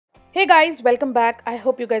Hey guys, welcome back. I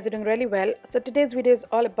hope you guys are doing really well. So today's video is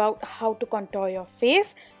all about how to contour your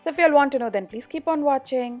face. So if you all want to know, then please keep on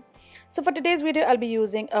watching. So for today's video, I'll be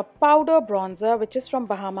using a powder bronzer which is from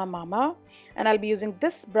Bahama Mama, and I'll be using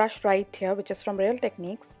this brush right here which is from Real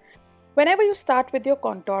Techniques. Whenever you start with your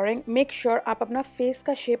contouring, make sure आप अपना face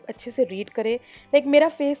का shape अच्छे से read करें. Like मेरा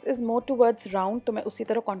face is more towards round, तो मैं उसी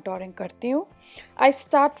तरह contouring करती हूँ. I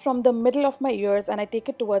start from the middle of my ears and I take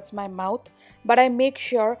it towards my mouth, but I make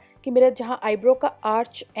sure कि मेरे जहाँ eyebrow का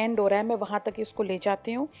arch end हो रहा है मैं वहाँ तक ही उसको ले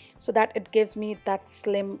जाती हूँ, so that it gives me that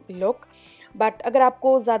slim look. But अगर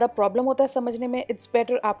आपको ज़्यादा प्रॉब्लम होता है समझने में, इट्स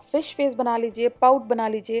बेटर आप फिश फेस बना लीजिए, पाउट बना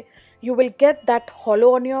लीजिए. You will get that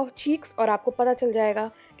hollow on your cheeks और आपको पता चल जाएगा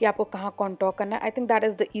कि आपको कहाँ कॉन्टोर करना है. I think that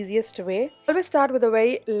is the easiest way. Always start with a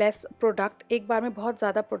very less product. एक बार में बहुत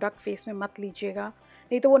ज़्यादा प्रोडक्ट फेस में मत लीजिएगा,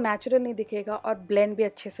 नहीं तो वो नेचुरल नहीं दिखेगा और ब्लेंड भी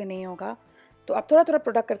अच्छे से नहीं होगा. तो आप थोड़ा थोड़ा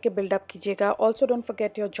प्रोडक्ट करके बिल्डअप कीजिएगा. Also don't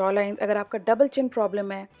forget your jaw lines. अगर आपका डबल चिन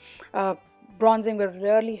प्रॉब्लम है, bronzing will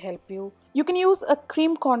really help you. You can use a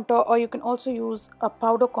cream contour or you can also use a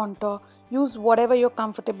powder contour. Use whatever you're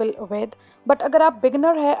comfortable with. But अगर आप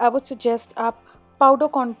beginner है, I would suggest आप powder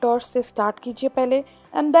contour से start कीजिए पहले,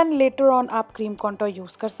 and then later on आप cream contour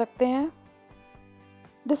use कर सकते हैं.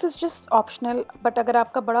 This is just optional, but अगर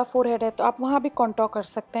आपका बड़ा forehead है तो आप वहाँ भी contour कर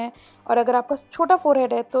सकते हैं, और अगर आपका छोटा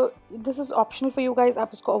forehead है तो this is optional for you guys,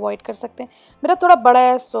 आप इसको avoid कर सकते हैं. मेरा थोड़ा बड़ा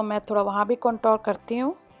है, so मैं थोड़ा वहाँ भी contour करती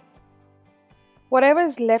हूँ. Whatever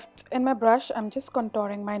is left in my brush, I'm just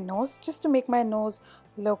contouring my nose just to make my nose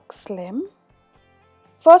look slim.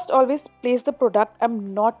 First, always place the product. I'm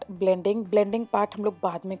not blending. Blending part हम लोग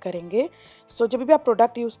बाद में करेंगे. So जब भी आप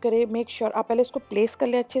product use करें, make sure आप पहले इसको place कर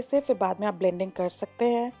लें अच्छे से, फिर बाद में आप blending कर सकते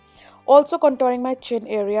हैं. Also contouring my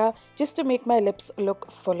chin area just to make my lips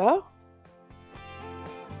look fuller.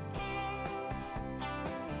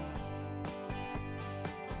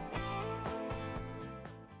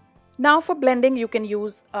 Now for blending you can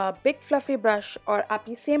use a big fluffy brush, और आप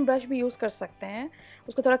ये सेम ब्रश भी यूज़ कर सकते हैं.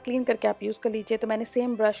 उसको थोड़ा क्लीन करके आप यूज़ कर लीजिए. तो मैंने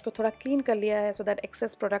सेम ब्रश को थोड़ा क्लीन कर लिया है सो दैट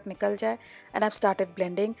एक्सेस प्रोडक्ट निकल जाए, एंड आई स्टार्टेड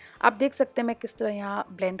ब्लेंडिंग. आप देख सकते हैं मैं किस तरह यहाँ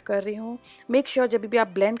ब्लेंड कर रही हूँ. मेक श्योर जब भी आप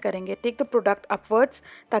ब्लेंड करेंगे, टेक द प्रोडक्ट अपवर्ड्स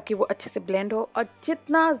ताकि वो अच्छे से ब्लेंड हो, और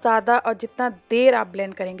जितना ज़्यादा और जितना देर आप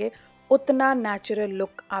ब्लेंड करेंगे उतना नेचुरल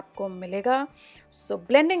लुक आपको मिलेगा. सो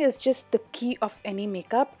blending is just the key of any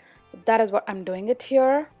makeup. So that is what I am doing it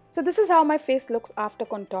here. So this is how my face looks after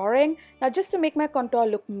contouring. Now just to make my contour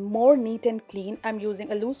look more neat and clean, I'm using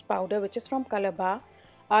a loose powder which is from Color Bar.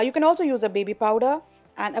 You can also use a baby powder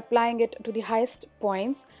and applying it to the highest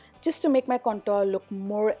points just to make my contour look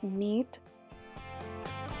more neat.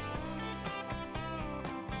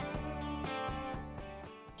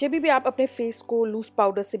 जब भी आप अपने face को loose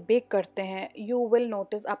powder से bake करते हैं, you will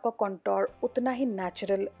notice आपका contour उतना ही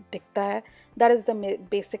नेचुरल दिखता है. दैट इज़ द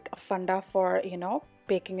बेसिक फंडा for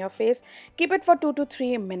baking your face. Keep it for 2 to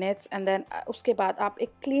 3 minutes, and then उसके बाद आप एक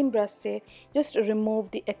क्लीन ब्रश से just remove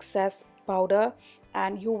the access powder,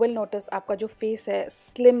 and you will notice आपका जो फेस है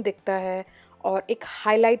स्लिम दिखता है और एक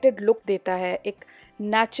हाईलाइटेड लुक देता है, एक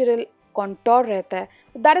नेचुरल contour रहता है.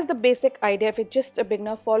 That is the basic idea. If it's just a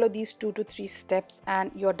beginner, follow these 2 to 3 steps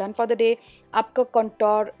and you're done for the day. आपका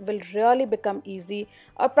contour will really become easy.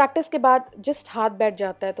 और practice के बाद just हाथ बैठ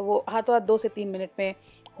जाता है तो वो हाथों हाथ 2 से 3 मिनट में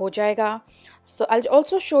हो जाएगा. So I'll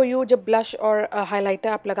also show you जब blush और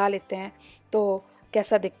highlighter आप लगा लेते हैं तो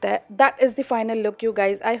कैसा दिखता है. That is the final look, you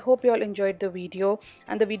guys. I hope you all enjoyed the video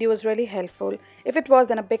and the video was really helpful. If it was,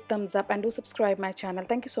 then a big thumbs up and do subscribe my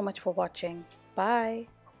channel. Thank you so much for watching. Bye.